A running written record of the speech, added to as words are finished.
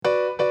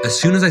As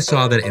soon as I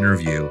saw that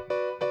interview,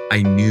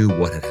 I knew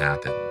what had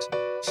happened.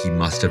 He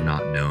must have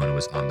not known it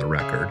was on the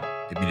record.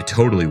 I mean, it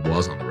totally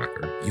was on the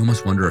record. You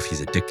almost wonder if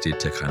he's addicted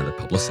to kind of the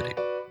publicity.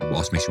 It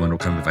also makes you wonder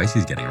what kind of advice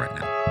he's getting right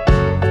now.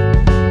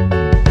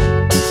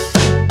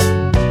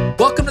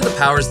 Welcome to the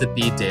Powers That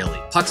Be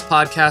Daily, Puck's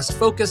podcast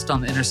focused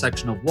on the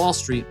intersection of Wall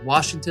Street,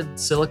 Washington,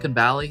 Silicon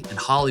Valley, and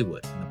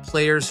Hollywood, and the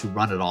players who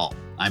run it all.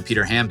 I'm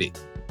Peter Hamby.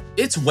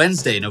 It's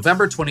Wednesday,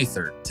 November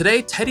 23rd.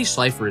 Today, Teddy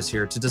Schleifer is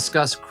here to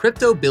discuss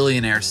crypto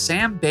billionaire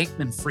Sam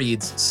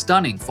Bankman-Fried's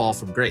stunning fall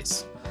from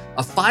grace.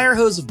 A fire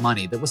hose of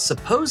money that was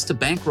supposed to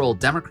bankroll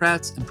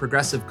Democrats and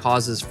progressive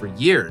causes for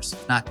years,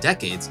 if not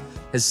decades,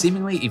 has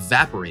seemingly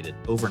evaporated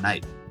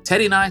overnight.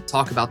 Teddy and I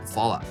talk about the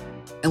fallout.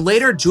 And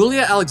later,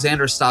 Julia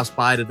Alexander stops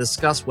by to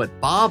discuss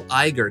what Bob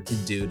Iger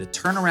can do to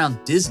turn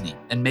around Disney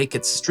and make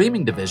its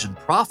streaming division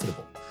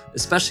profitable,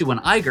 especially when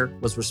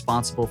Iger was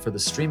responsible for the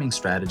streaming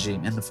strategy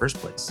in the first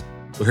place.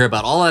 We'll hear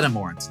about all that and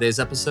more in today's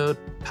episode,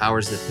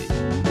 Powers That Be.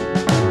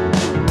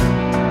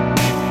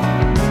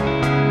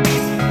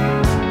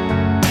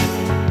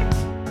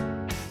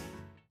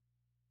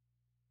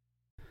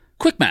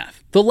 Quick math.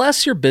 The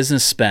less your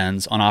business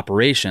spends on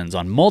operations,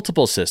 on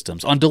multiple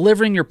systems, on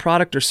delivering your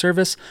product or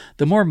service,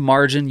 the more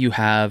margin you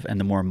have and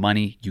the more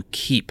money you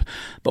keep.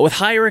 But with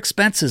higher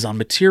expenses on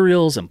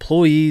materials,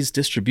 employees,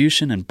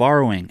 distribution, and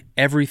borrowing,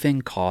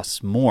 everything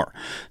costs more.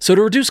 So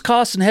to reduce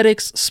costs and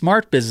headaches,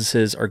 smart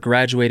businesses are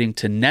graduating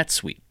to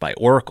NetSuite by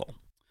Oracle.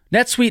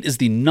 NetSuite is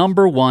the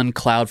 #1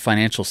 cloud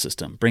financial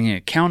system, bringing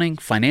accounting,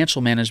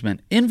 financial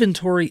management,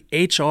 inventory,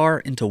 HR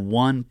into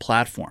one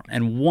platform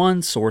and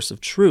one source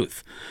of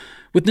truth.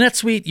 With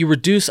NetSuite, you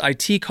reduce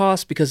IT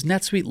costs because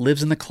NetSuite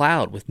lives in the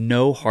cloud with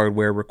no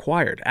hardware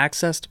required,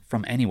 accessed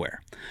from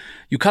anywhere.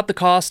 You cut the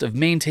cost of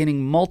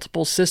maintaining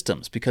multiple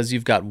systems because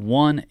you've got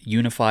one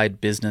unified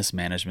business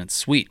management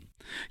suite.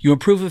 You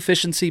improve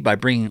efficiency by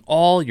bringing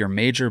all your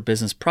major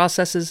business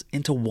processes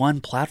into one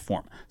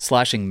platform,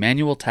 slashing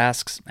manual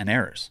tasks and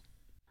errors.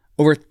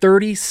 Over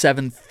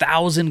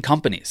 37,000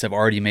 companies have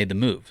already made the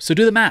move, so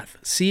do the math.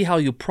 See how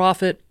you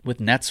profit with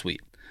NetSuite.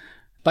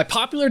 By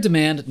popular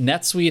demand,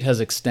 NetSuite has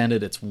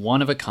extended its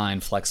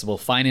one-of-a-kind flexible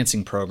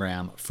financing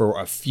program for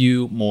a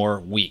few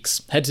more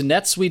weeks. Head to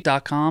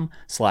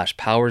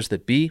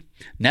netsuite.com/powersthatbe,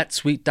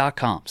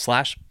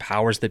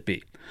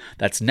 netsuite.com/powersthatbe.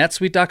 That's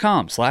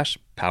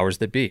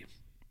netsuite.com/powersthatbe.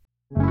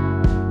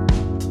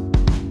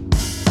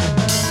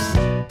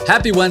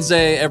 Happy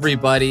Wednesday,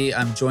 everybody.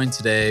 I'm joined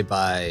today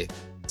by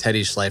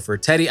Teddy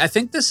Schleifer. Teddy, I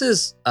think this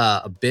is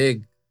a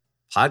big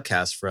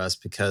podcast for us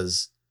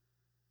because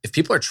if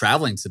people are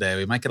traveling today,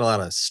 we might get a lot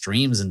of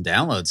streams and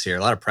downloads here,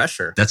 a lot of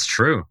pressure. That's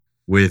true.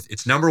 With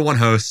its #1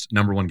 host,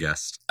 #1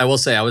 guest. I will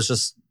say, I was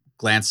just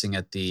glancing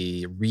at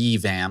the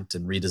revamped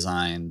and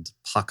redesigned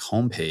Puck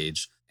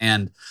homepage,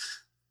 and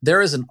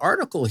there is an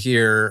article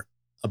here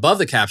above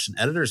the caption,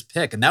 Editor's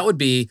Pick, and that would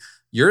be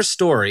your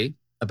story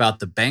about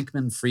the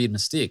Bankman-Fried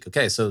mystique.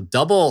 Okay, so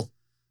double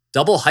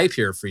hype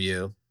here for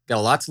you. Got a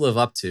lot to live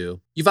up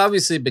to. You've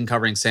obviously been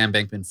covering Sam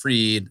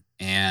Bankman-Fried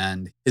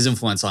and his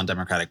influence on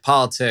democratic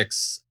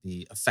politics,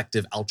 the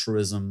effective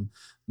altruism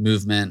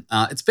movement.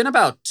 It's been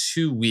about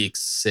 2 weeks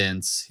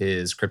since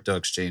his crypto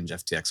exchange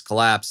FTX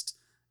collapsed,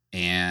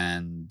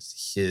 and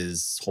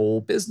his whole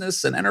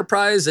business and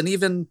enterprise and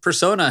even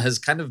persona has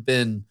kind of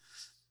been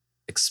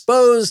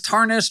exposed,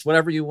 tarnished,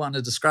 whatever you want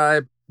to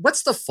describe.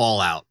 What's the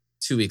fallout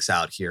 2 weeks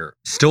out here?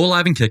 Still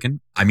alive and kicking.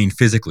 I mean,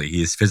 physically,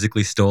 he is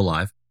physically still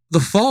alive. The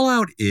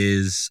fallout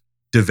is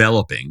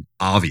developing,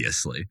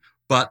 obviously,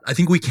 but I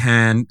think we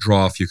can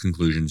draw a few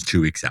conclusions 2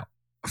 weeks out.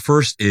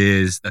 First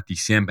is that the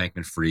Sam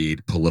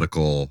Bankman-Fried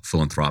political,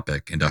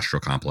 philanthropic,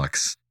 industrial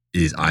complex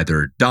is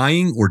either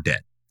dying or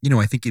dead. You know,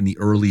 I think in the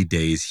early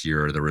days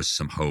here, there was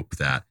some hope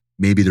that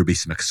maybe there'd be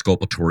some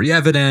exculpatory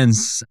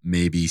evidence.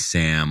 Maybe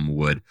Sam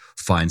would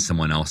find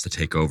someone else to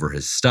take over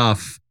his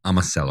stuff. I'm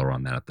a seller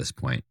on that at this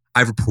point.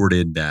 I've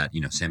reported that,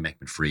 Sam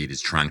Bankman-Fried is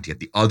trying to get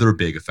the other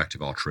big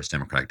effective altruist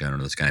Democratic donor,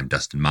 this guy named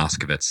Dustin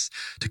Moskovitz,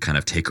 to kind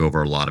of take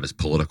over a lot of his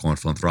political and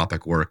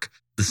philanthropic work.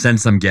 The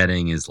sense I'm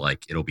getting is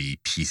like it'll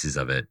be pieces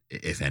of it,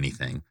 if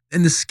anything.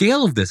 And the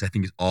scale of this, I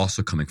think, is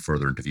also coming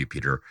further into view,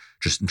 Peter,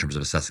 just in terms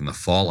of assessing the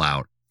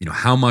fallout.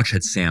 How much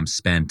had Sam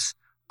spent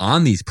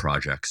on these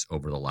projects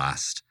over the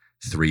last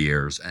 3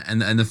 years?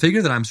 And the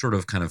figure that I'm sort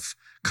of kind of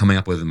coming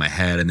up with in my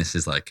head, and this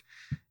is like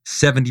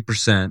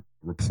 70%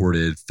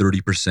 reported,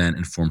 30%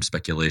 informed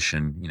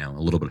speculation, a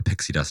little bit of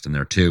pixie dust in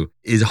there too,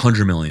 is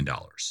 $100 million.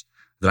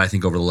 That I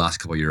think over the last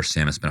couple of years,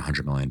 Sam has spent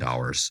 $100 million.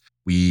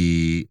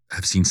 We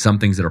have seen some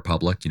things that are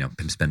public,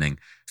 him spending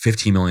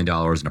 $15 million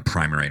in a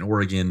primary in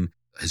Oregon,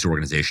 his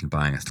organization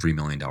buying a $3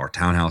 million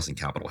townhouse in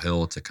Capitol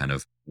Hill to kind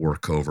of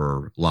work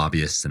over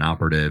lobbyists and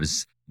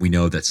operatives. We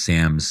know that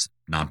Sam's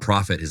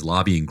nonprofit, his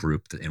lobbying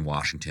group in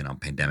Washington on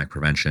pandemic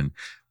prevention,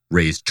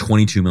 raised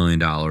 $22 million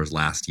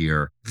last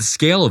year. The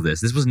scale of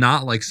this was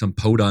not like some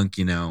podunk,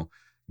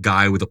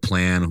 guy with a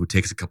plan who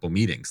takes a couple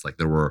meetings. Like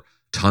there were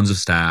tons of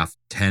staff,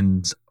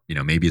 tens,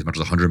 maybe as much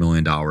as $100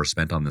 million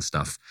spent on this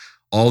stuff.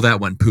 All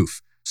that went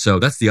poof. So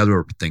that's the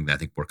other thing that I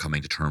think we're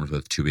coming to terms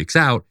with 2 weeks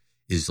out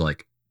is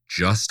like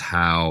just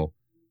how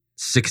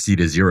 60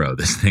 to 0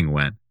 this thing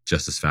went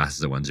just as fast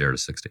as it went 0 to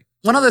 60.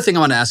 One other thing I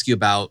want to ask you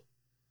about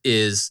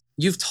is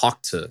you've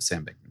talked to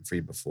Sam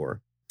Bankman-Fried before.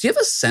 Do you have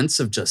a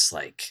sense of just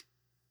like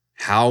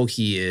how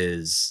he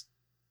is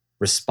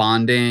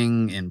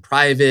responding in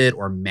private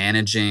or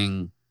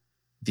managing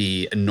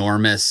the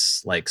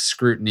enormous like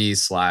scrutiny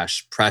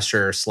 /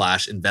 pressure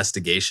 /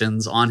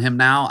 investigations on him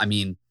now? I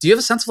mean, do you have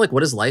a sense of like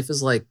what his life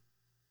is like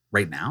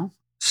right now?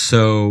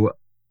 So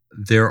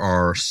there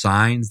are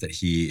signs that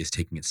he is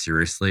taking it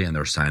seriously and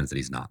there are signs that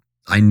he's not.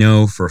 I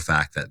know for a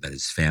fact that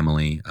his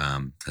family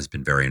has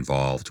been very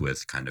involved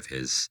with kind of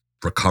his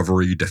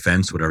recovery,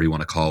 defense, whatever you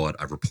want to call it.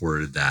 I've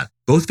reported that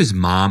both his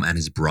mom and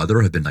his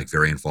brother have been like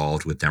very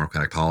involved with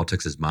Democratic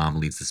politics. His mom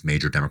leads this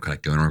major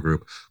Democratic donor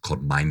group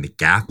called Mind the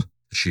Gap.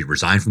 She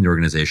resigned from the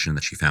organization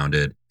that she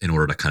founded in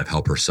order to kind of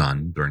help her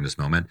son during this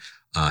moment.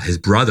 His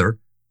brother,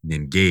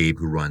 named Gabe,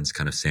 who runs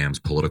kind of Sam's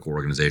political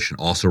organization,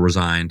 also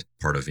resigned,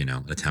 part of, an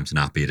attempt to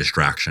not be a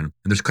distraction.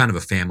 And there's kind of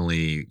a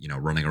family,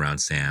 running around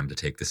Sam to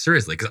take this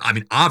seriously. Because, I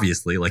mean,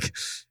 obviously, like,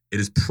 it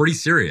is pretty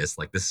serious.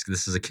 Like, this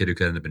is a kid who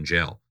could end up in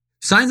jail.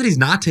 Signs that he's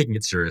not taking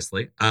it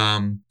seriously.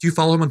 Do you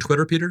follow him on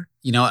Twitter, Peter?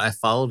 You know, I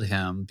followed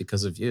him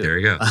because of you. There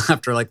you go.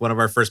 After like one of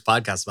our first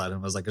podcasts about him,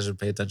 I was like, I should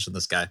pay attention to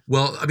this guy.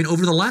 Well, I mean,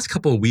 over the last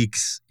couple of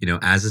weeks,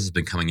 as this has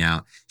been coming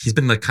out, he's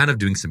been like kind of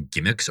doing some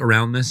gimmicks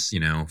around this,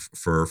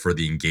 for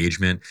the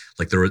engagement.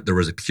 Like there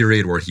was a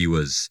period where he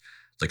was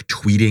like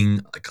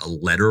tweeting like a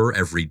letter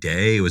every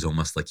day. It was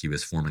almost like he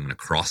was forming an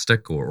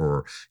acrostic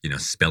or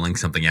spelling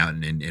something out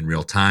in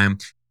real time.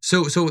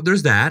 So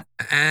there's that.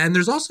 And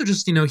there's also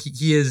just,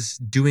 he is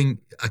doing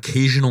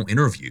occasional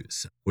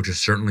interviews, which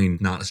is certainly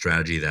not a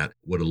strategy that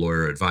would a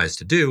lawyer advise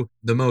to do.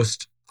 The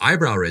most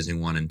eyebrow-raising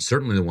one, and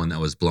certainly the one that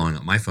was blowing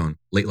up my phone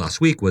late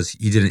last week, was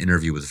he did an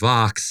interview with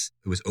Vox.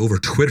 It was over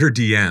Twitter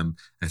DM.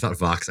 I thought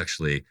Vox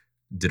actually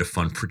did a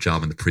fun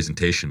job in the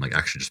presentation, like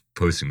actually just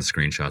posting the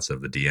screenshots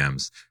of the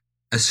DMs.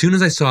 As soon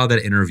as I saw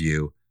that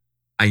interview,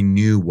 I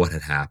knew what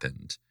had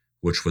happened,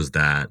 which was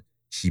that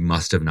he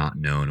must have not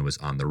known it was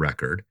on the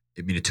record.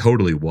 I mean, it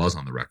totally was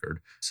on the record.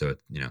 So,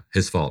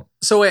 his fault.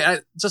 So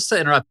wait, just to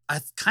interrupt,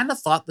 I kind of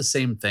thought the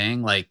same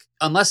thing. Like,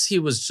 unless he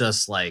was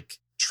just like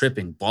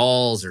tripping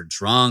balls or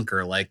drunk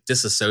or like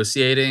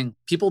disassociating,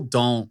 people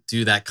don't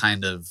do that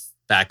kind of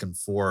back and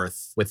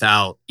forth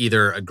without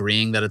either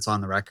agreeing that it's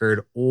on the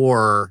record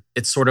or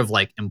it's sort of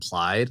like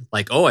implied.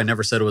 Like, oh, I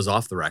never said it was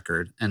off the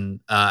record. And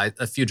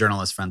a few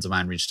journalist friends of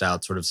mine reached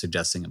out sort of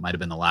suggesting it might have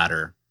been the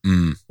latter.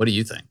 What do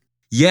you think?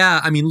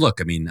 Yeah, I mean, look,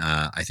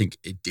 I think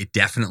it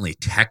definitely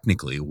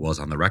technically was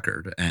on the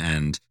record,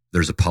 and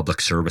there's a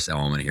public service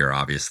element here,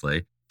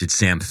 obviously. Did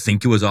Sam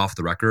think it was off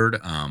the record?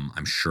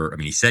 I'm sure. I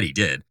mean, he said he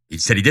did. He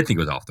said he did think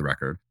it was off the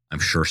record. I'm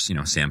sure,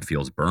 Sam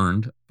feels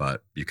burned,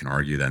 but you can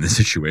argue that in this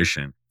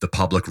situation, the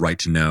public right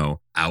to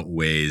know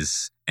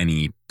outweighs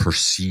any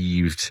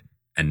perceived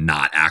and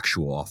not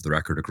actual off the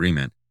record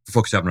agreement. For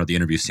folks who haven't read the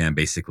interview, Sam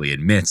basically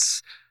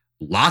admits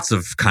lots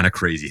of kind of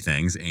crazy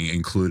things,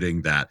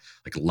 including that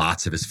like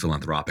lots of his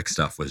philanthropic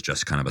stuff was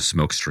just kind of a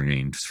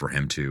smokescreen for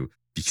him to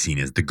be seen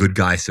as the good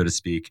guy, so to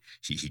speak.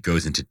 He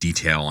goes into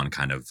detail on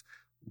kind of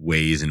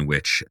ways in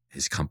which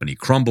his company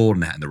crumbled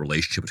and the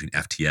relationship between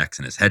FTX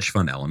and his hedge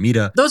fund,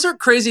 Alameda. Those are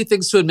crazy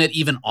things to admit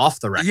even off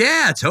the record.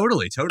 Yeah,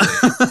 totally.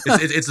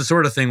 It's the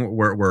sort of thing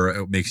where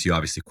it makes you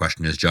obviously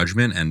question his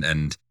judgment,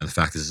 and the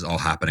fact this is all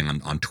happening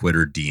on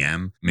Twitter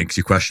DM makes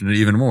you question it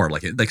even more.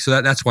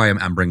 So that's why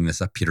I'm bringing this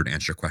up, Peter, to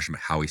answer your question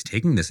about how he's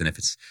taking this, and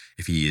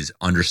if he is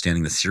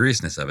understanding the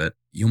seriousness of it.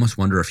 You almost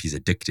wonder if he's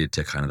addicted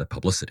to kind of the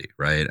publicity,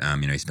 right?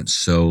 He spent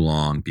so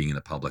long being in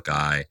the public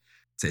eye.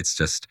 It's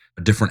just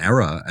a different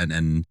era,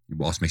 and it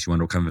also makes you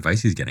wonder what kind of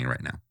advice he's getting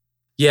right now.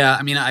 Yeah,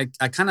 I mean, I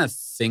kind of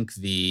think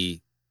the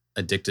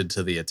addicted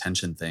to the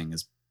attention thing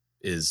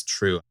is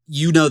true.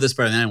 You know this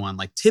better than anyone.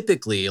 Like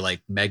typically,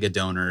 like mega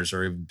donors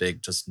or even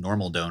big, just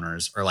normal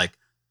donors are like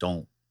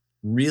don't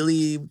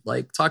really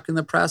like talk in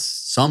the press.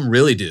 Some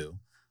really do.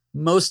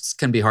 Most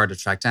can be hard to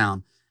track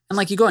down. And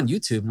like you go on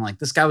YouTube and like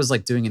this guy was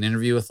like doing an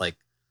interview with like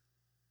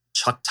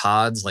Chuck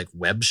Todd's like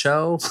web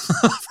show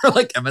for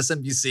like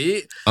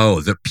MSNBC.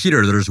 Oh,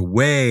 Peter, there's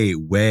way,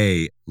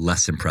 way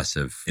less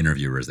impressive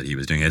interviewers that he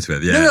was doing it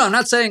with. Yeah. No, I'm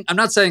not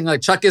saying like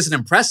Chuck isn't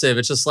impressive.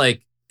 It's just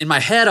like in my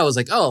head, I was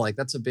like, oh, like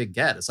that's a big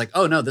get. It's like,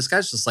 oh no, this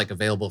guy's just like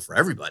available for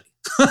everybody.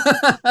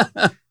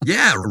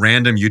 Yeah,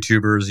 random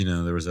YouTubers,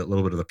 there was a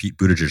little bit of a Pete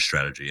Buttigieg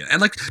strategy.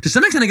 And like to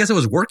some extent, I guess it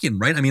was working,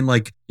 right? I mean,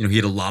 like, he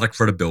had a lot of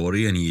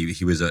credibility and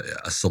he was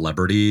a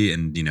celebrity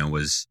and,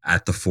 was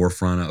at the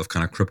forefront of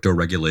kind of crypto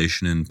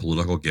regulation and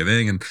political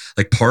giving. And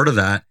like part of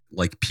that,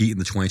 like Pete in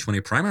the 2020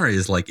 primary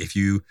is like, if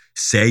you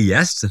say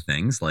yes to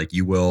things, like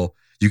you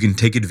can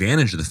take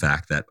advantage of the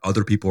fact that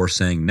other people are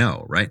saying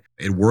no, right?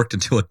 It worked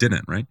until it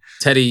didn't, right?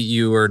 Teddy,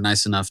 you were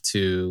nice enough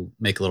to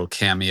make a little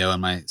cameo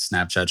in my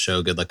Snapchat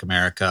show, Good Luck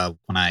America.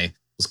 When I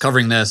was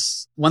covering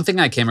this, one thing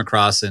I came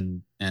across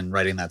in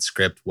writing that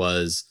script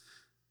was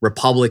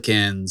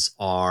Republicans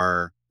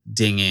are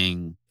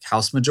dinging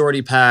House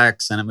Majority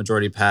PAC, Senate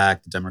Majority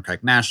PAC, the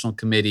Democratic National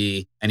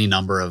Committee, any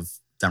number of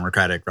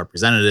Democratic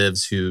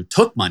representatives who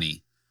took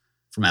money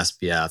from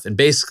SBF and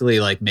basically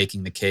like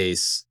making the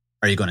case,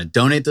 are you going to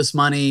donate this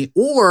money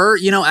or,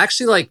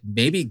 actually like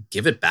maybe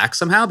give it back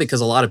somehow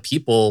because a lot of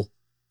people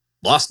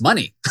lost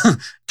money.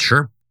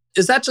 Sure.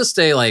 Is that just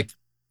a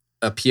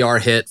PR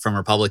hit from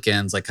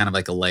Republicans, like kind of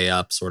like a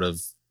layup sort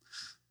of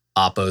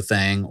oppo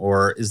thing?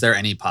 Or is there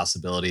any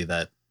possibility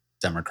that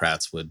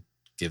Democrats would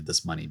give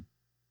this money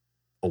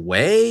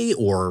away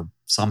or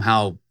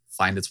somehow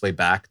find its way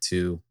back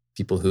to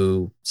people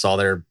who saw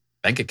their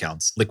bank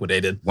accounts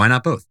liquidated? Why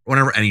not both?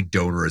 Whenever any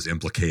donor is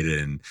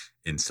implicated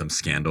in some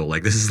scandal,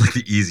 like this is like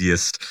the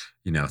easiest,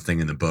 thing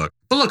in the book.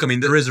 But look, I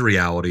mean, there is a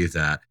reality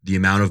that the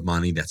amount of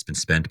money that's been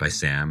spent by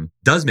Sam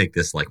does make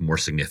this like more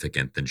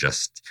significant than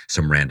just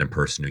some random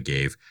person who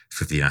gave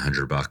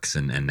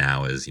 $5,900 and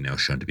now is,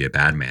 shown to be a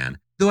bad man.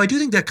 Though I do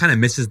think that kind of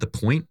misses the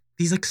point.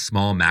 These like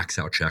small max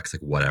out checks,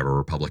 like whatever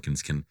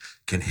Republicans can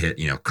hit,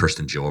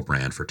 Kirsten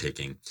Gillibrand for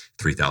taking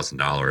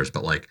 $3,000.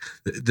 But like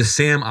the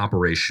Sam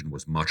operation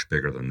was much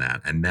bigger than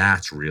that. And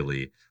that's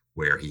really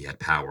where he had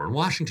power. And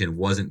Washington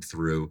wasn't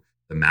through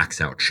the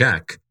max out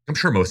check. I'm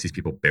sure most of these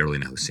people barely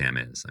know who Sam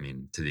is. I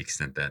mean, to the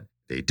extent that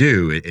they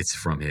do, it's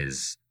from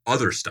his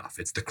other stuff.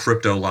 It's the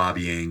crypto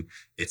lobbying.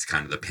 It's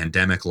kind of the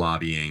pandemic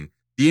lobbying.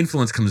 The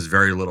influence comes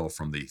very little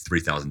from the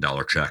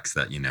 $3,000 checks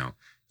that,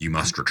 you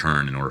must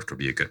return in order to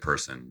be a good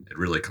person. It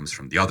really comes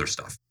from the other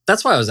stuff.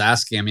 That's why I was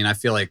asking. I mean, I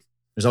feel like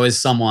there's always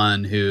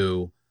someone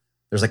who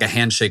there's like a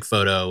handshake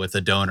photo with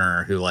a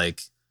donor who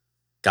like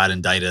got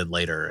indicted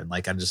later. And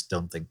like, I just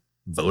don't think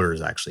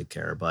voters actually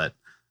care. But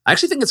I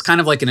actually think it's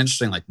kind of like an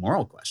interesting like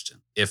moral question.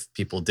 If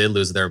people did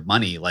lose their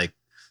money, like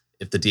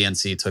if the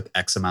DNC took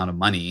X amount of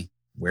money,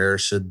 where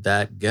should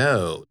that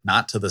go?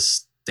 Not to the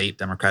state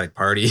Democratic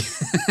Party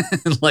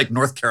like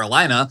North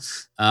Carolina.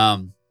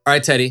 All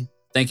right, Teddy.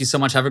 Thank you so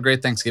much. Have a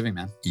great Thanksgiving,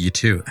 man. You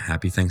too.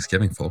 Happy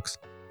Thanksgiving, folks.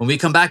 When we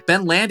come back,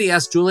 Ben Landy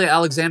asks Julia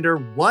Alexander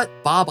what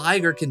Bob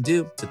Iger can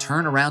do to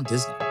turn around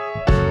Disney.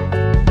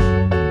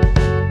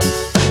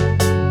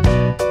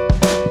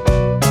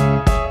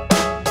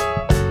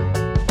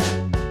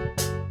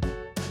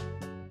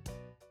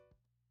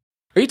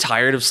 Are you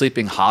tired of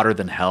sleeping hotter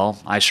than hell?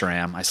 I sure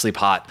am. I sleep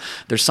hot.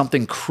 There's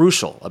something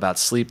crucial about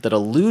sleep that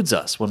eludes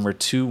us when we're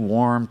too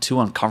warm, too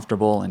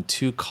uncomfortable, and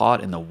too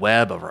caught in the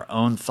web of our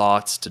own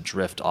thoughts to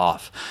drift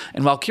off.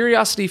 And while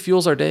curiosity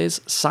fuels our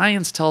days,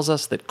 science tells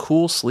us that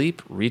cool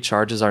sleep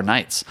recharges our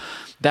nights.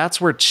 That's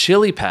where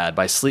ChiliPad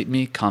by Sleep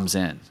Me comes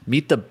in.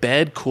 Meet the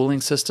bed cooling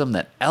system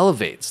that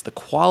elevates the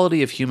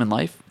quality of human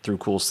life through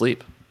cool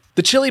sleep.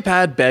 The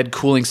ChiliPad bed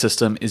cooling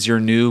system is your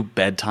new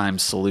bedtime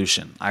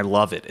solution. I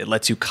love it. It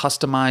lets you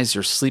customize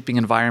your sleeping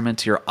environment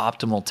to your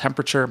optimal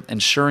temperature,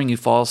 ensuring you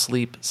fall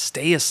asleep,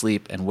 stay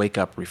asleep, and wake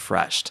up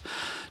refreshed.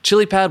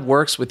 ChiliPad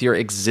works with your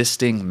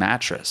existing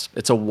mattress.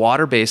 It's a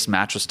water-based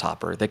mattress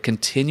topper that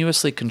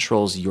continuously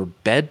controls your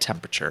bed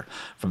temperature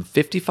from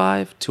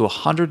 55 to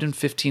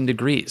 115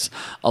 degrees,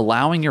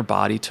 allowing your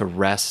body to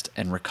rest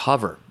and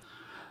recover.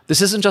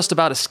 This isn't just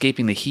about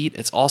escaping the heat,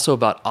 it's also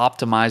about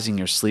optimizing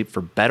your sleep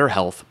for better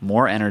health,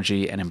 more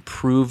energy, and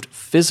improved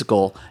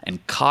physical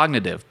and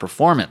cognitive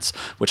performance,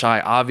 which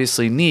I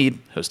obviously need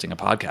hosting a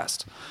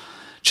podcast.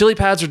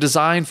 ChiliPads are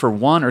designed for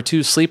 1 or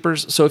 2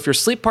 sleepers, so if your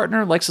sleep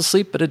partner likes to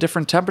sleep at a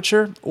different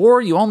temperature,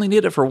 or you only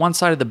need it for one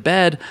side of the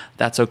bed,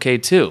 that's okay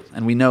too,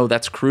 and we know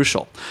that's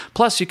crucial.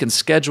 Plus, you can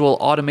schedule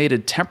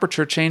automated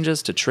temperature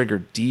changes to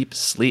trigger deep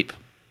sleep.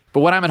 But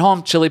when I'm at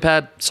home,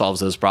 ChiliPad solves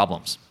those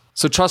problems.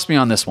 So trust me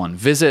on this one.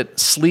 Visit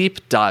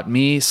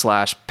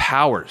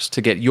sleep.me/powers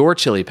to get your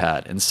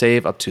ChiliPad and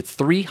save up to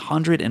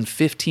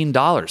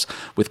 $315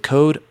 with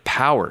code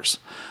POWERS.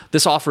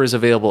 This offer is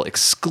available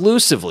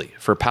exclusively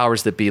for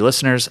Powers That Be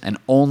listeners and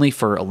only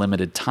for a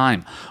limited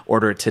time.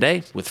 Order it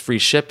today with free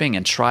shipping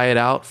and try it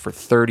out for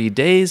 30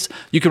 days.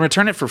 You can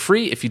return it for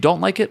free if you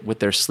don't like it with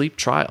their sleep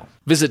trial.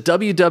 Visit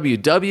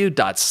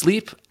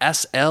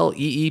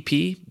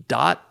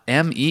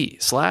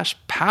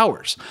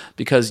www.sleep.me/powers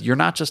because you're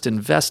not just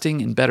investing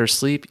in better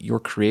sleep, you're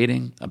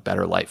creating a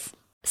better life.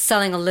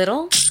 Selling a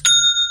little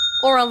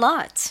or a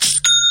lot?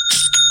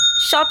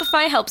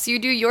 Shopify helps you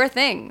do your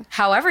thing,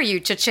 however you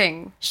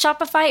cha-ching.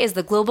 Shopify is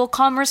the global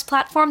commerce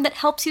platform that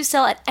helps you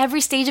sell at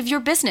every stage of your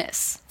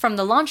business. From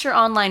the launch your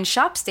online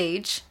shop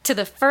stage, to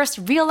the first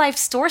real-life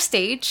store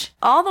stage,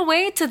 all the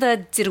way to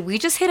the did we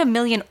just hit 1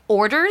 million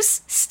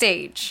orders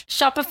stage.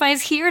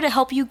 Shopify's here to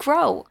help you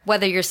grow.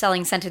 Whether you're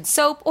selling scented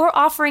soap or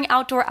offering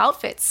outdoor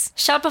outfits,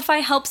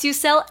 Shopify helps you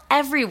sell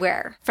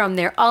everywhere. From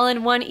their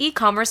all-in-one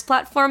e-commerce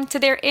platform to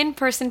their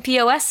in-person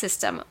POS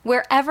system,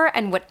 wherever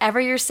and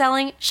whatever you're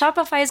selling,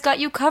 Shopify's got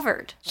you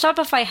covered.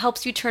 Shopify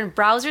helps you turn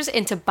browsers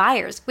into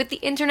buyers with the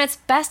internet's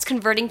best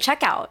converting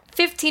checkout.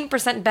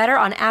 15% better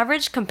on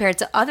average compared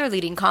to other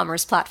leading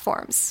commerce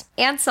platforms.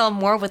 And sell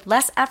more with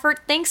less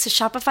effort thanks to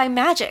Shopify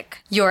Magic,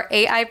 your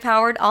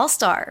AI-powered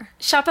all-star.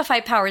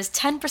 Shopify powers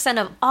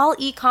 10% of all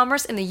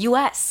e-commerce in the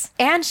US.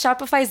 And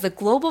Shopify is the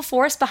global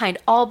force behind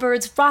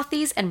Allbirds,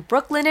 Rothy's, and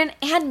Brooklinen,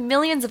 and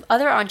millions of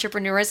other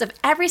entrepreneurs of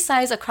every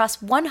size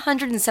across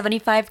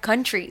 175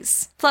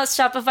 countries. Plus,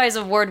 Shopify's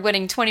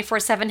award-winning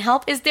 24/7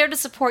 help is there to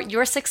support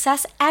your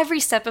success every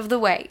step of the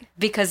way.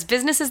 Because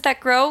businesses that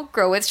grow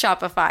with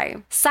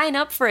Shopify. Sign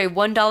up for a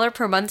 $1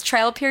 per month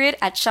trial period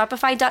at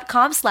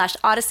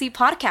shopify.com/Odyssey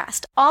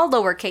Podcast, all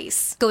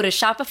lowercase. Go to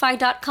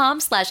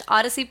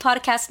shopify.com/Odyssey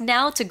Podcast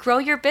now to grow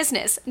your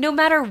business, no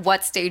matter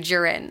what stage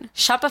you're in.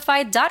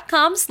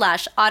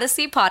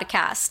 Shopify.com/Odyssey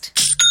Podcast.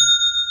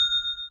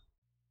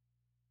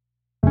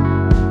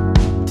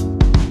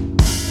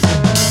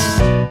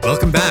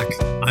 Welcome back.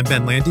 I'm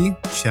Ben Landy,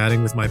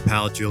 chatting with my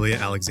pal Julia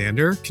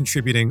Alexander,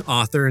 contributing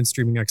author and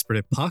streaming expert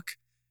at Puck,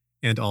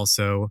 and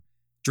also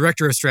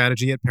director of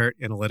strategy at Parrot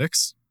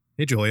Analytics.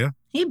 Hey, Julia.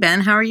 Hey,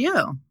 Ben. How are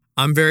you?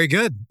 I'm very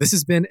good. This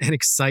has been an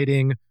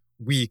exciting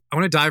week. I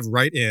want to dive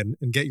right in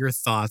and get your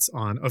thoughts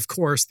on, of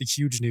course, the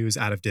huge news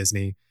out of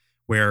Disney,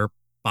 where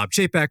Bob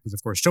Chapek was,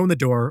 of course, shown the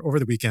door over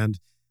the weekend.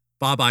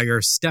 Bob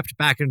Iger stepped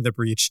back into the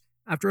breach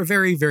after a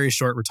very, very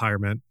short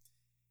retirement.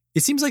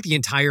 It seems like the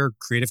entire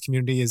creative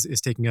community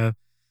is taking a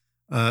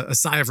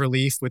sigh of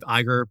relief with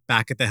Iger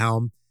back at the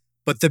helm.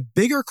 But the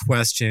bigger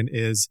question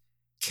is,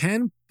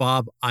 can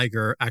Bob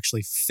Iger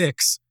actually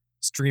fix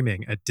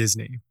streaming at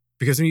Disney?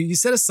 Because when you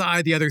set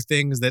aside the other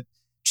things that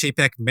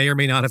Chapek may or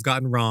may not have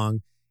gotten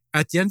wrong,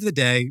 at the end of the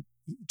day,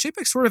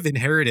 Chapek sort of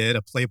inherited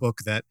a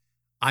playbook that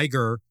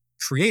Iger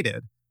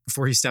created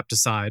before he stepped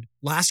aside.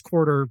 Last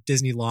quarter,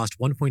 Disney lost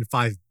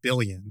 $1.5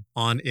 billion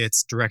on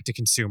its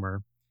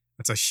direct-to-consumer.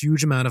 That's a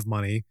huge amount of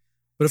money.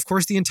 But of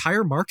course, the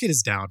entire market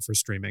is down for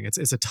streaming.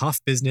 It's a tough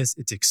business.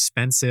 It's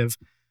expensive.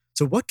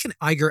 So what can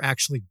Iger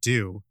actually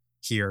do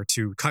here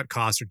to cut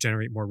costs or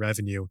generate more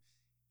revenue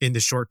in the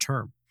short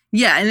term?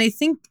 Yeah, and I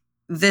think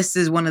this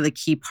is one of the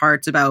key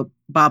parts about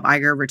Bob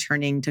Iger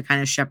returning to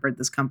kind of shepherd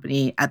this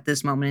company at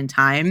this moment in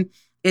time.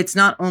 It's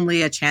not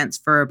only a chance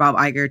for Bob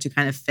Iger to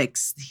kind of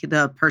fix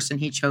the person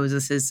he chose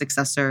as his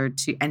successor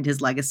to end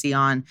his legacy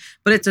on,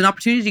 but it's an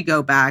opportunity to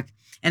go back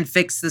and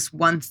fix this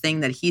one thing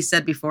that he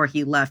said before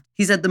he left.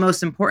 He said the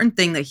most important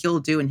thing that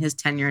he'll do in his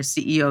tenure as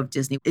CEO of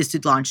Disney is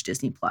to launch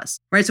Disney Plus,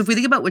 right? So if we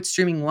think about what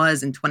streaming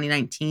was in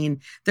 2019,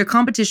 their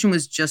competition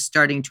was just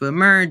starting to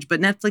emerge,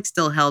 but Netflix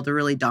still held a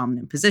really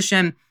dominant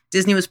position.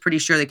 Disney was pretty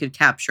sure they could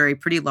capture a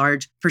pretty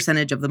large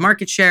percentage of the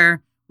market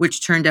share,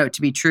 which turned out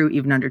to be true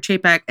even under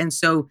Chapek. And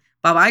so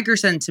Bob Iger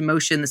set into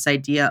motion this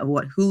idea of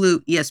what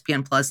Hulu,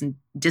 ESPN Plus, and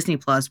Disney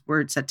Plus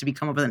were set to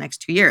become over the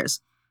next 2 years.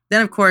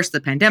 Then, of course,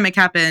 the pandemic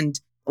happened.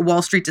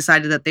 Wall Street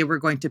decided that they were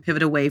going to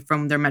pivot away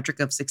from their metric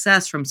of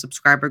success, from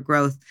subscriber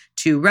growth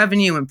to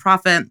revenue and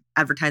profit.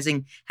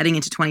 Advertising heading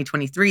into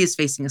 2023 is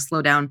facing a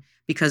slowdown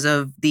because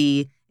of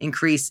the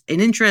increase in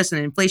interest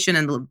and inflation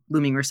and the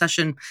looming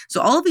recession. So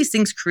all of these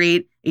things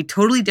create a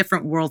totally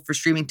different world for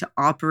streaming to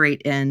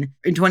operate in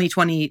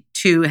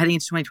 2022, heading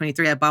into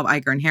 2023 that Bob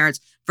Iger inherits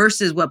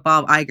versus what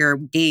Bob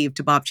Iger gave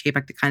to Bob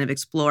Chapek to kind of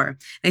explore. And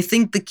I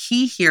think the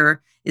key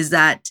here is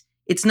that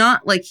it's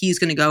not like he's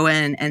going to go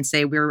in and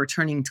say we're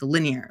returning to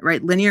linear,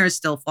 right? Linear is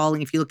still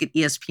falling. If you look at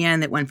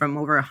ESPN, that went from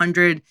over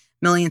 100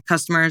 million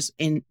customers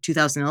in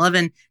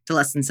 2011 to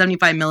less than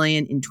 75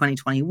 million in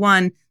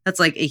 2021. That's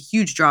like a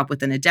huge drop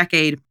within a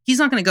decade. He's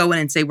not going to go in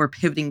and say we're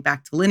pivoting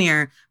back to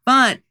linear,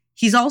 but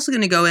he's also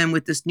going to go in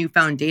with this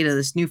newfound data,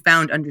 this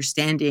newfound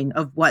understanding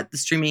of what the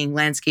streaming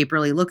landscape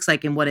really looks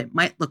like and what it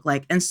might look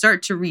like, and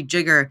start to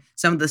rejigger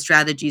some of the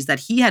strategies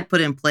that he had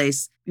put in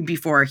place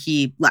before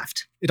he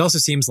left. It also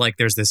seems like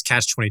there's this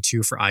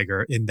catch-22 for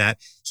Iger in that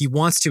he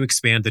wants to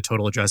expand the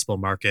total addressable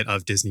market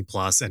of Disney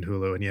Plus and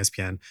Hulu and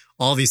ESPN,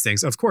 all these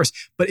things, of course,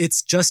 but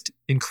it's just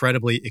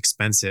incredibly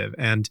expensive.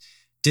 And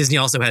Disney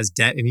also has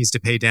debt it needs to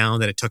pay down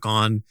that it took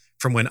on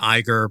from when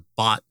Iger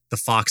bought the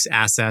Fox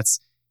assets.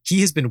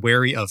 He has been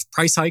wary of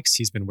price hikes.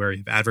 He's been wary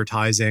of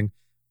advertising,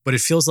 but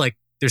it feels like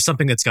there's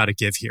something that's got to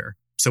give here.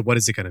 So what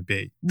is it going to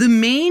be? The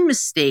main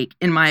mistake,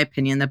 in my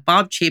opinion, that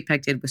Bob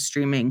Chapek did with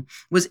streaming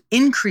was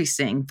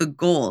increasing the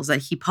goals that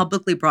he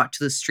publicly brought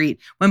to the street.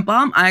 When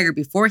Bob Iger,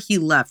 before he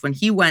left, when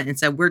he went and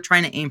said, we're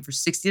trying to aim for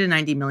 60 to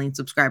 90 million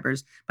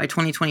subscribers by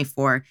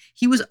 2024,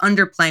 he was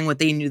underplaying what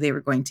they knew they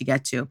were going to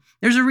get to.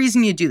 There's a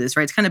reason you do this,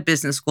 right? It's kind of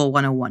business school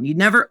 101. You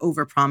never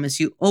overpromise.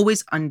 You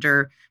always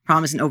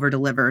underpromise and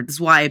overdeliver. This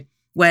is why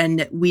when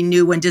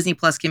Disney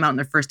Plus came out on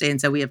their first day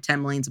and said we have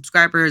 10 million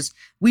subscribers,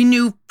 we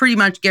knew pretty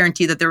much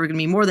guaranteed that there were going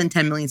to be more than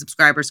 10 million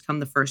subscribers come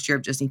the first year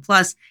of Disney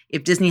Plus.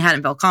 If Disney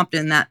hadn't felt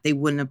confident in that, they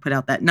wouldn't have put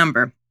out that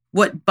number.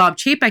 What Bob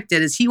Chapek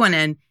did is he went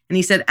in and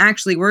he said,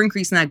 actually, we're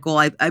increasing that goal.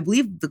 I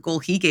believe the goal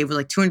he gave was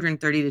like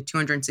 230 to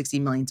 260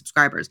 million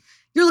subscribers.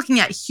 you're looking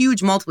at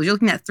huge multiples. You're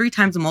looking at 3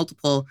 times the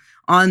multiple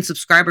on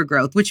subscriber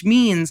growth, which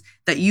means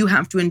that you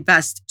have to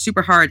invest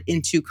super hard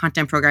into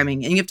content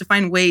programming and you have to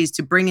find ways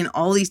to bring in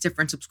all these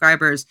different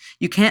subscribers.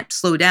 You can't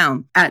slow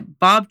down. At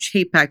Bob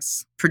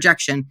Chapek's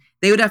projection,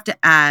 they would have to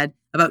add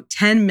about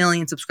 10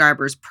 million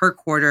subscribers per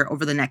quarter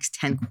over the next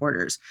 10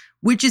 quarters,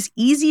 which is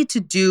easy to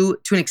do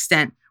to an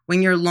extent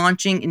when you're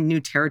launching in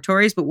new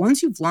territories. But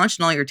once you've launched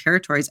in all your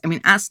territories,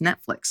 ask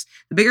Netflix.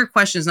 The bigger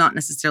question is not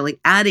necessarily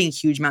adding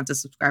huge amounts of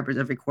subscribers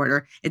every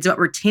quarter. It's about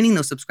retaining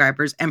those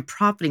subscribers and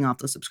profiting off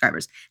those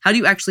subscribers. How do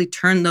you actually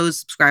turn those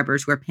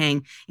subscribers who are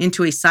paying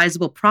into a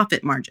sizable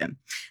profit margin?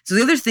 So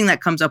the other thing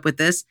that comes up with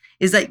this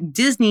is that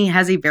Disney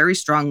has a very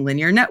strong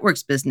linear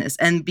networks business.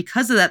 And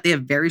because of that, they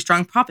have very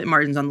strong profit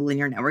margins on the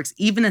linear networks,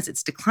 even as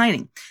it's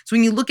declining. So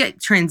when you look at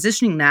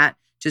transitioning that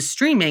to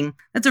streaming,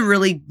 that's a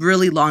really,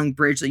 really long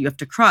bridge that you have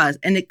to cross.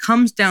 And it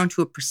comes down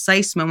to a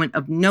precise moment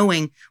of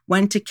knowing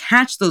when to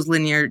catch those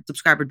linear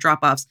subscriber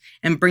drop-offs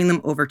and bring them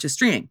over to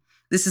streaming.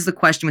 This is the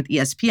question with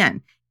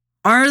ESPN.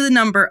 Are the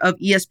number of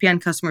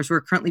ESPN customers who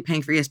are currently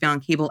paying for ESPN on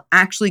cable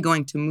actually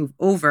going to move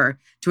over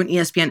to an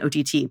ESPN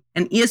OTT?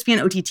 And ESPN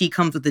OTT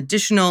comes with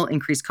additional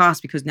increased costs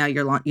because now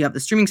you have the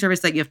streaming service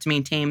that you have to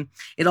maintain.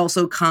 It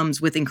also comes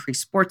with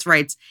increased sports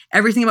rights.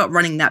 Everything about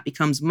running that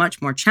becomes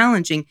much more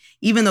challenging,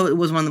 even though it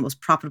was one of the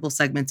most profitable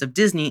segments of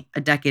Disney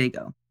a decade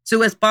ago.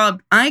 So as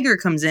Bob Iger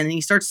comes in and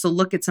he starts to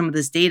look at some of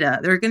this data,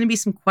 there are going to be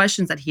some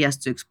questions that he has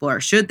to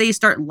explore. Should they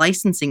start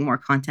licensing more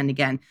content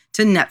again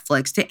to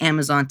Netflix, to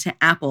Amazon, to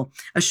Apple?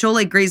 A show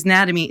like Grey's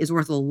Anatomy is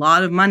worth a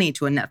lot of money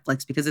to a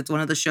Netflix because it's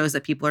one of the shows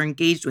that people are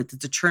engaged with.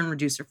 It's a churn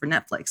reducer for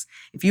Netflix.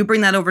 If you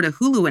bring that over to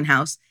Hulu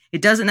in-house,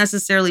 it doesn't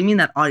necessarily mean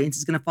that audience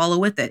is going to follow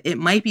with it. It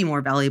might be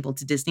more valuable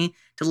to Disney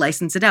to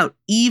license it out,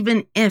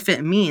 even if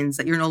it means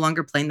that you're no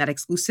longer playing that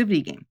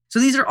exclusivity game. So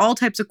these are all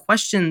types of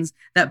questions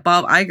that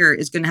Bob Iger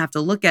is going to have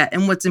to look at.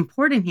 And what's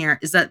important here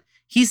is that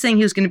he's saying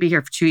he was going to be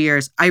here for 2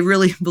 years. I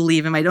really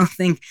believe him. I don't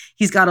think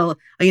he's got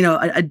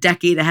a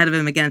decade ahead of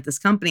him again at this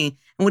company.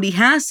 And what he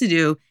has to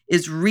do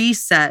is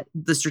reset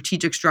the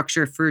strategic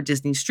structure for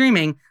Disney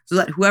streaming so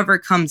that whoever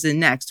comes in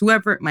next,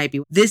 whoever it might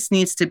be, this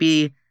needs to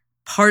be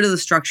part of the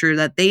structure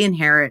that they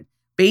inherit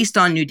based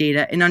on new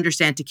data and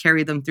understand to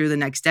carry them through the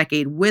next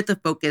decade with a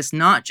focus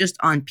not just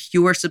on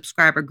pure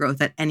subscriber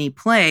growth at any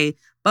play,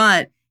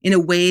 but in a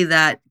way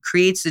that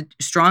creates a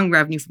strong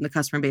revenue from the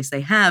customer base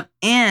they have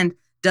and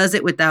does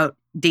it without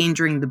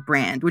endangering the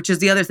brand, which is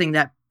the other thing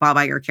that Bob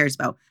Iger cares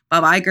about.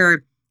 Bob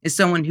Iger is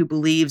someone who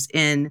believes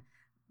in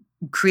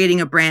creating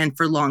a brand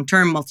for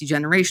long-term,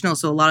 multi-generational.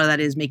 So a lot of that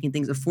is making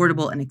things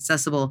affordable and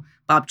accessible.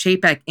 Bob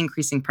Chapek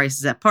increasing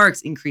prices at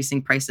parks,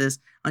 increasing prices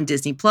on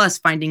Disney Plus,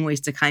 finding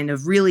ways to kind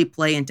of really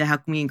play into how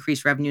can we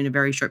increase revenue in a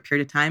very short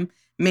period of time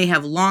may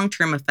have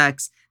long-term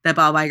effects that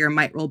Bob Iger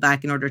might roll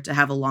back in order to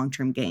have a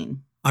long-term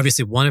gain.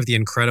 Obviously, one of the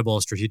incredible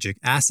strategic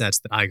assets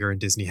that Iger and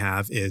Disney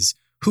have is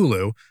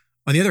Hulu.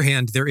 On the other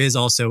hand, there is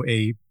also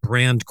a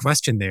brand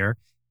question there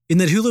in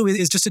that Hulu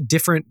is just a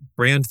different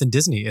brand than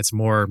Disney. It's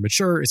more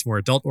mature, it's more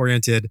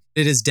adult-oriented.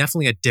 It is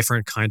definitely a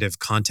different kind of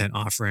content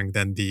offering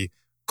than the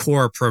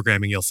core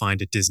programming you'll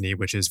find at Disney,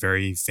 which is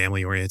very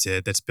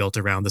family-oriented, that's built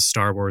around the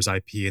Star Wars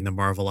IP and the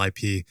Marvel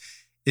IP.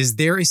 Is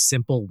there a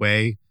simple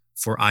way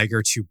for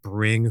Iger to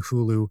bring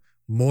Hulu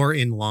more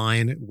in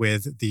line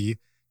with the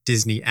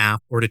Disney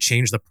app or to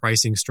change the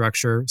pricing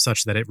structure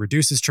such that it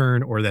reduces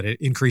churn or that it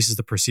increases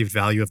the perceived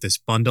value of this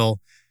bundle?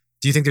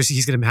 Do you think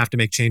he's going to have to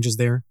make changes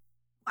there?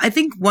 I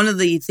think one of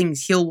the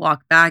things he'll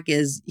walk back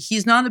is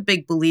he's not a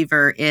big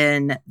believer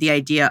in the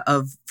idea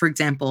of, for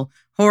example,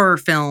 horror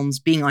films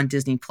being on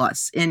Disney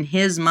Plus. In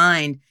his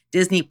mind,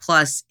 Disney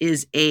Plus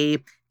is a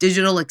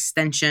digital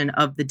extension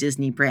of the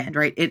Disney brand,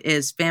 right? It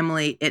is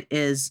family, it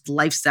is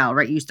lifestyle,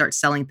 right? You start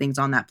selling things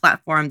on that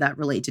platform that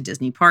relate to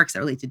Disney parks, that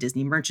relate to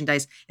Disney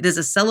merchandise. It is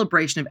a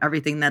celebration of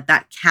everything that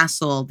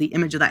castle, the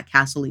image of that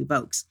castle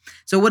evokes.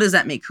 So what does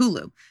that make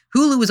Hulu?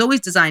 Hulu was always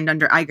designed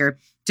under Iger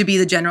to be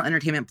the general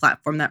entertainment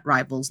platform that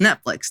rivals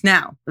Netflix.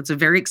 Now, that's a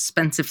very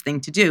expensive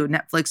thing to do.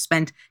 Netflix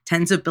spent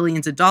tens of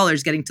billions of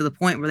dollars getting to the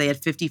point where they had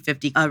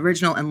 50-50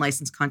 original and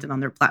licensed content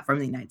on their platform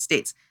in the United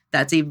States.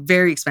 That's a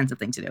very expensive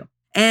thing to do.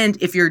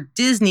 And if you're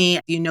Disney,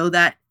 you know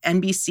that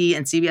NBC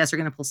and CBS are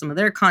going to pull some of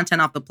their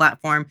content off the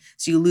platform.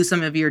 So you lose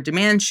some of your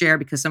demand share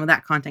because some of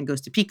that content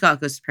goes to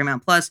Peacock, goes to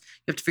Paramount Plus.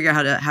 You have to figure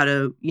out how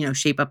to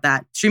shape up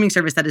that streaming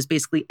service that is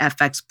basically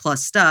FX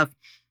plus stuff.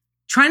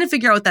 Trying to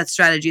figure out what that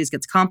strategy is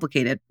gets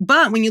complicated.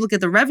 But when you look at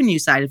the revenue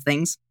side of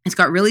things, it's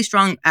got really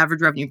strong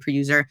average revenue per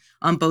user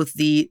on both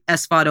the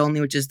SVOD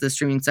only, which is the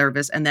streaming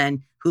service, and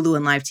then Hulu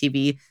and live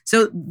TV.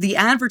 So the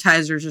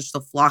advertisers are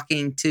still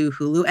flocking to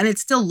Hulu, and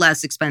it's still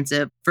less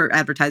expensive for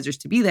advertisers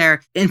to be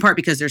there, in part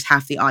because there's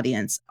half the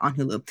audience on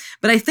Hulu.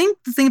 But I think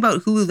the thing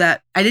about Hulu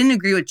that I didn't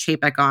agree with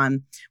Chapek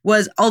on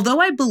was, although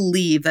I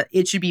believe that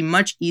it should be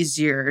much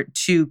easier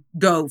to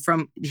go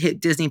from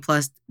Disney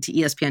Plus to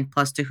ESPN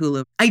Plus to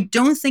Hulu, I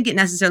don't think it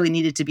necessarily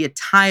needed to be a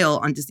tile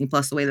on Disney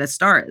Plus the way that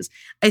Star is.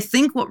 I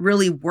think what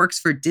really works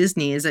for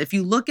Disney is that if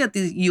you look at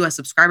the US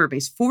subscriber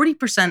base,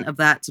 40% of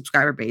that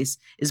subscriber base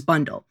is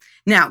bundle.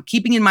 Now,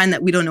 keeping in mind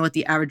that we don't know what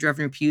the average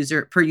revenue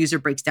per user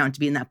breaks down to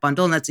be in that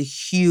bundle, and that's a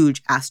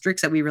huge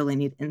asterisk that we really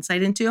need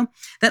insight into.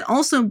 That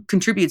also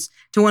contributes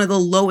to one of the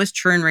lowest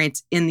churn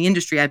rates in the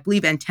industry. I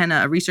believe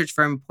Antenna, a research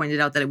firm, pointed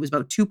out that it was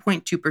about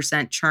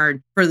 2.2%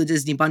 churn for the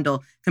Disney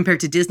bundle compared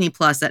to Disney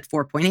Plus at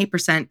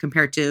 4.8%,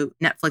 compared to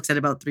Netflix at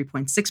about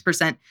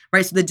 3.6%,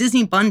 right? So the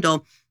Disney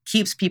bundle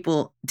keeps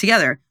people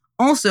together.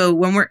 Also,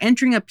 when we're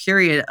entering a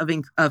period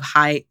of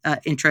high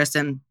interest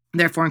and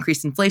therefore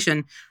increased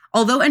inflation,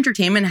 although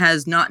entertainment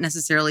has not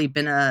necessarily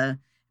been a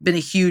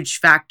huge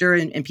factor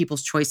in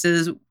people's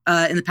choices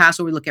in the past,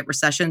 when we look at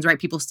recessions, right?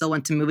 People still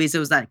went to movies. It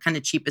was that kind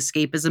of cheap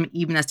escapism,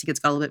 even as tickets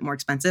got a little bit more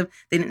expensive.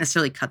 They didn't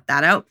necessarily cut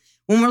that out.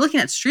 When we're looking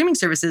at streaming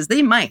services,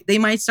 they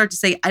might start to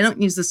say, I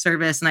don't use the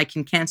service and I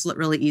can cancel it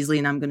really easily,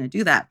 and I'm going to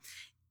do that.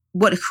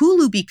 What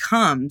Hulu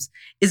becomes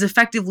is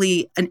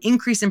effectively an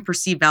increase in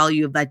perceived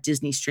value of that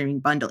Disney streaming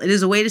bundle. It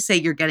is a way to say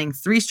you're getting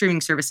 3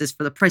 streaming services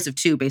for the price of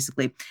 2,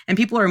 basically. And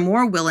people are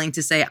more willing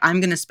to say, I'm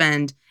going to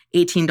spend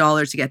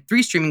 $18 to get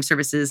 3 streaming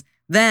services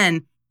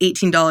than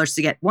 $18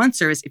 to get 1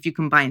 service if you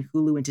combine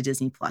Hulu into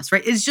Disney Plus,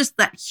 right? It's just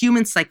that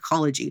human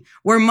psychology.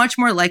 We're much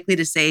more likely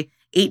to say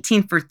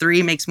 18 for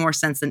 3 makes more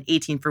sense than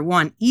 18 for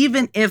 1,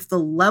 even if the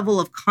level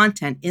of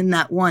content in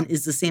that one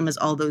is the same as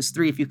all those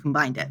 3 if you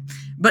combined it.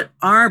 But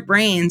our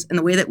brains and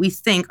the way that we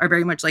think are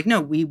very much like,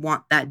 no, we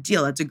want that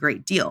deal. That's a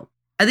great deal.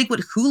 I think what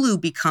Hulu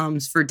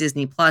becomes for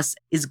Disney Plus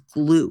is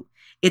glue.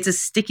 It's a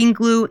sticking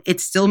glue. It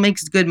still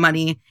makes good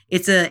money.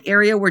 It's an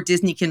area where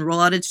Disney can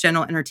roll out its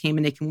general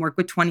entertainment. It can work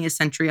with 20th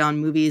Century on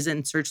movies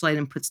and Searchlight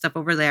and put stuff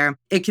over there.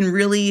 It can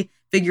really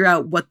figure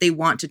out what they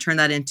want to turn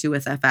that into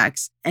with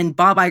FX. And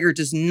Bob Iger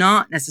does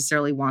not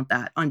necessarily want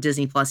that on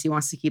Disney Plus. He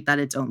wants to keep that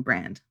its own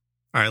brand.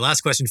 All right,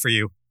 last question for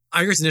you.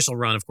 Iger's initial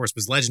run, of course,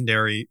 was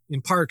legendary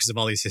in part because of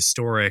all these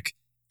historic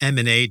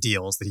M&A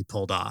deals that he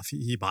pulled off.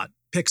 He bought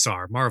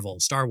Pixar, Marvel,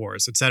 Star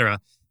Wars, etc.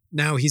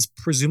 Now he's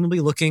presumably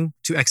looking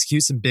to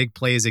execute some big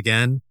plays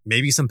again,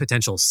 maybe some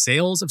potential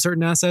sales of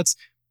certain assets.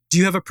 Do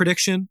you have a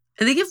prediction?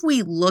 I think if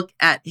we look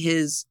at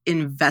his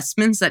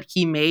investments that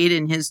he made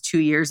in his 2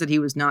 years that he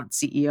was not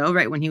CEO,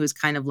 right, when he was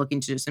kind of looking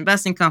to just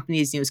invest in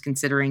companies, he was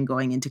considering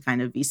going into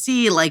kind of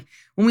VC. Like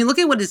when we look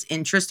at what his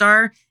interests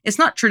are, it's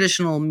not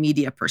traditional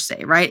media per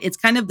se, right? It's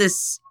kind of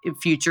this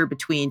future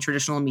between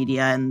traditional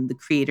media and the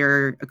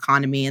creator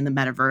economy and the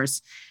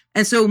metaverse.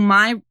 And so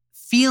my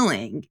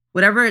feeling,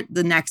 whatever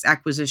the next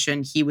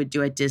acquisition he would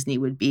do at Disney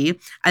would be,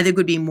 I think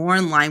would be more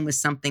in line with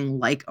something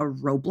like a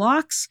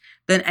Roblox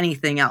than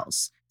anything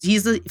else.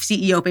 He's the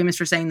CEO famous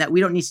for saying that we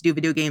don't need to do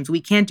video games.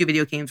 We can't do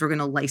video games. We're going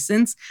to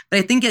license. But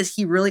I think as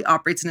he really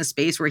operates in a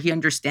space where he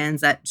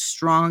understands that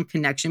strong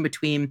connection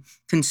between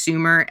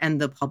consumer and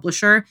the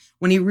publisher,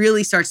 when he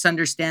really starts to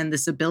understand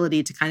this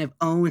ability to kind of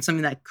own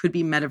something that could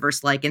be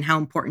metaverse-like and how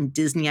important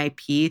Disney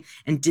IP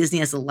and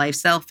Disney as a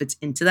lifestyle fits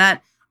into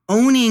that,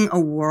 owning a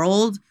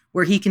world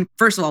where he can,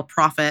 first of all,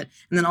 profit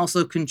and then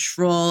also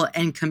control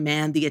and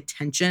command the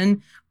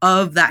attention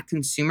of that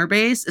consumer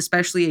base,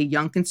 especially a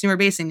young consumer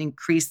base, and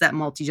increase that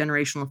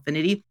multi-generational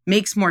affinity,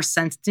 makes more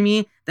sense to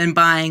me than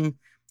buying,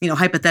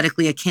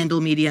 hypothetically a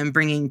Candle Media and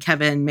bringing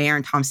Kevin Mayer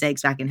and Tom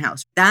Saggs back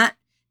in-house. That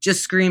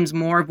just screams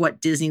more of what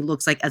Disney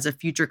looks like as a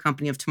future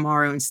company of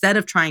tomorrow, instead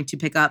of trying to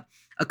pick up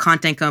a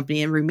content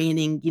company and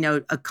remaining,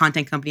 a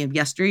content company of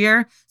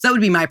yesteryear. So that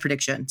would be my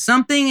prediction.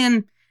 Something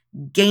in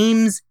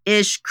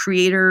games-ish,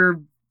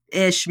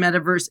 creator-ish,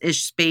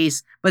 metaverse-ish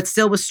space, but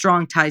still with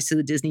strong ties to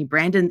the Disney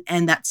brand,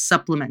 and that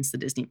supplements the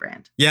Disney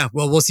brand. Yeah,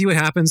 well, we'll see what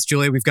happens,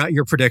 Julia. We've got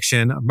your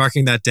prediction. I'm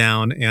marking that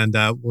down, and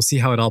we'll see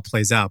how it all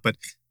plays out. But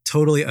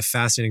totally a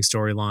fascinating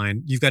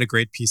storyline. You've got a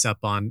great piece up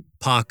on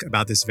Puck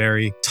about this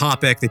very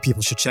topic that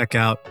people should check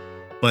out.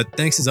 But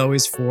thanks as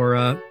always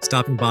for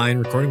stopping by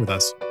and recording with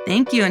us.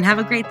 Thank you, and have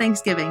a great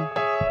Thanksgiving.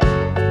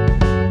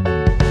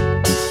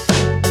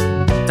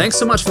 Thanks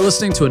so much for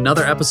listening to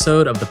another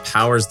episode of The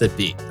Powers That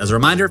Be. As a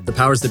reminder, The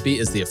Powers That Be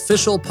is the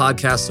official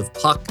podcast of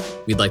Puck.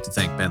 We'd like to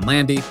thank Ben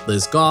Landy,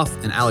 Liz Goff,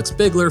 and Alex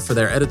Bigler for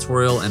their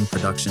editorial and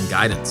production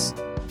guidance.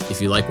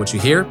 If you like what you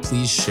hear,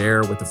 please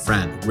share with a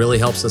friend. It really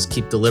helps us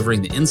keep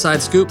delivering the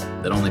inside scoop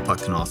that only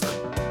Puck can offer.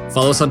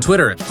 Follow us on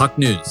Twitter at Puck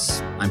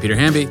News. I'm Peter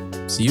Hamby.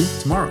 See you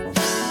tomorrow.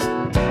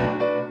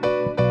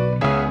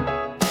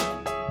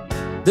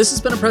 This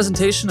has been a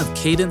presentation of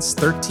Cadence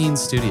 13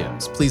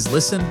 Studios. Please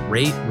listen,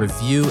 rate,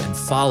 review, and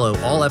follow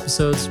all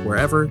episodes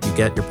wherever you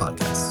get your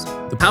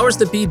podcasts. The Powers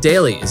That Be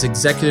Daily is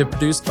executive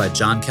produced by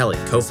John Kelly,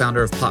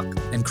 co-founder of Puck,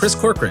 and Chris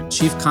Corcoran,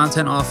 chief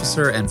content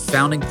officer and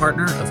founding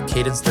partner of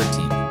Cadence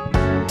 13.